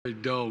Very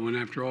dull when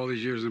after all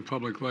these years in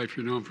public life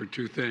you're known for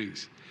two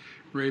things: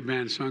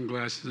 Ray-Ban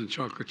sunglasses and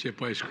chocolate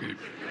chip ice cream.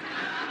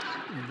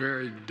 A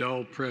very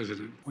dull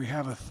president. We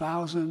have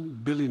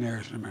 1,000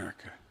 billionaires in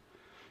America.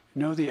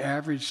 You know the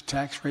average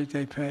tax rate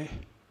they pay?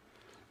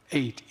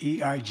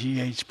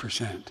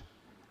 8%.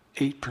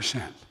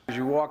 8%. As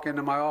you walk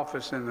into my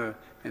office in the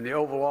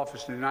Oval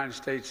Office in the United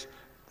States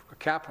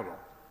Capitol,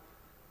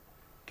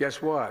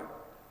 guess what?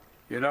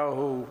 You know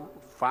who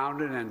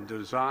founded and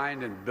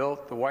designed and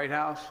built the White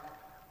House?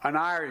 An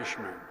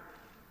Irishman.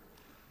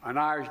 An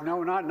Irish,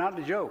 no, not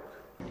a joke.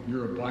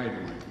 You're a Biden, like,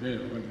 yeah,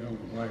 but I'm a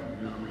Biden,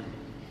 you know what I mean?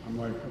 I'm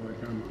like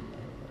I'm a,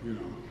 you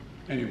know,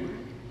 anyway.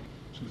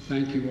 So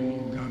thank you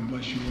all, God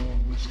bless you all,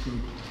 let's go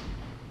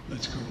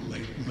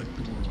lick the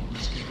world,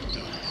 let's get it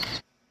done.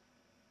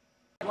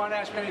 You want to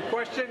ask me any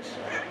questions?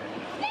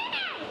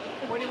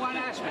 What do you want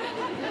to ask me?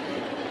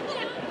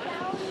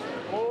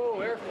 Oh,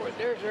 Air Force,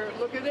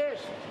 look at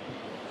this.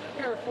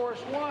 Air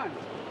Force One.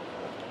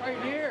 Right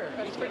here.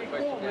 That's pretty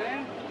cool,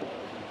 man.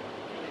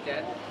 Hey,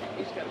 Dad,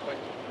 he's got a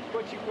question.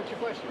 What's your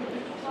question?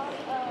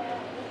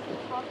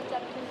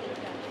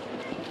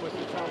 What's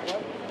the top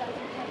what?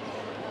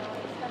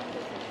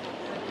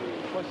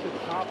 What's the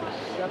top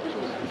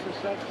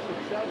success?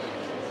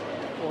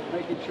 Well,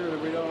 making sure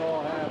that we don't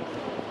all have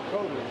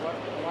COVID.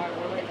 What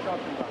are they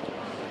talking about?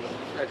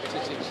 To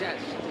success.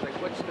 Like,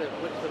 what's the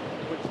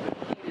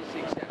key to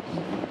success?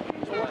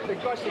 So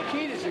what's the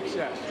key to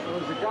success? There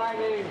was a guy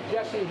named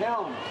Jesse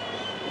Helms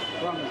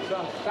from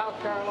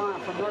South Carolina,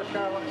 North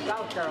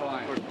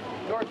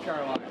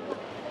Carolina.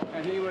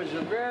 And he was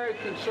a very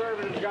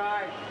conservative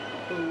guy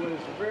who was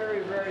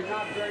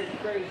not very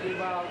crazy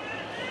about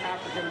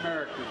African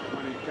Americans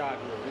when he got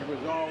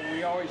here.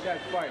 We always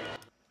had fights.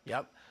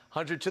 Yep.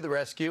 Hunter to the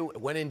rescue.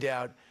 When in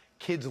doubt,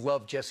 kids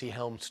love Jesse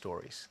Helms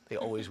stories. They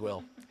always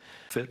will.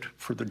 Fit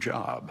for the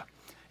job.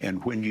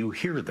 And when you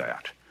hear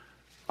that,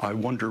 I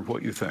wonder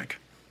what you think.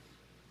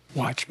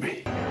 Watch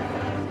me.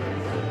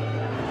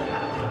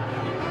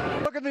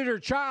 Looking at your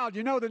child,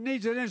 you know the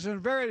needs of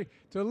innocent very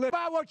to live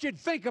about what you'd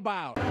think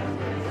about.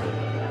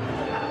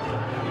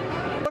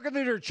 Looking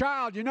at your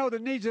child, you know the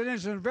needs of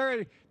innocent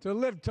very to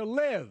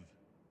live.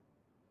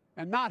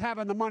 And not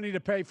having the money to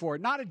pay for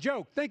it. Not a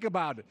joke. Think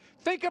about it.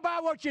 Think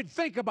about what you'd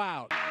think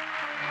about.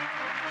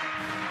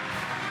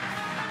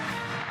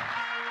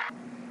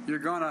 You're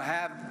going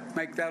to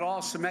make that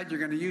all cement. You're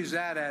going to use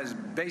that as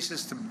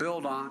basis to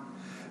build on,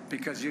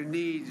 because you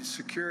need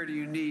security,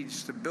 you need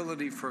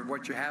stability for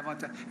what you have on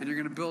top, and you're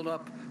going to build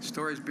up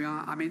stories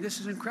beyond. I mean, this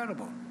is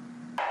incredible.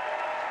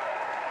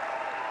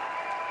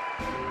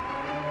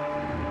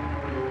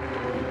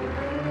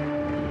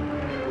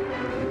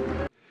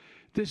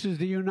 This is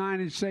the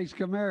United States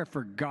of America,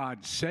 for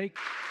God's sake.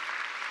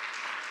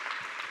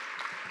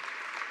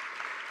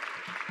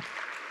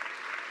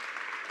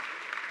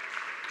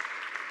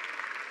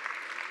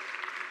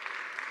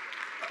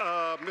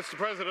 Mr.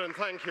 President,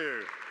 thank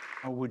you.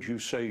 How would you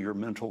say your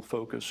mental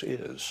focus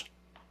is?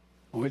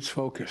 Oh, it's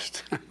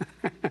focused.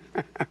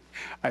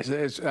 I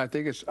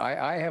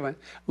haven't,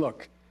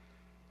 look,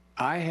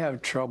 I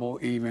have trouble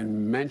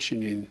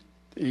even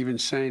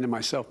saying to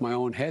myself my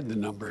own head the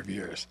number of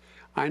years.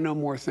 I no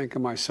more think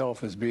of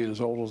myself as being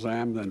as old as I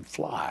am than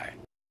fly.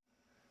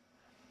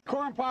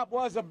 Corn Pop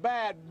was a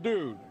bad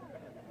dude,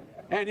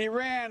 and he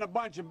ran a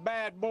bunch of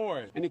bad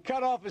boys, and he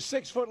cut off a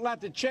 6-foot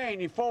length of chain.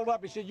 He folded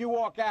up, he said, "You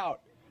walk out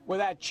with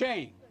that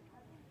chain."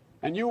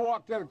 And you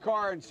walk to the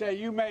car and say,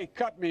 "You may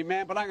cut me,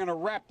 man, but I'm going to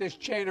wrap this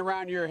chain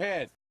around your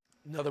head."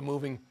 Another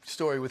moving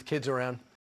story with kids around.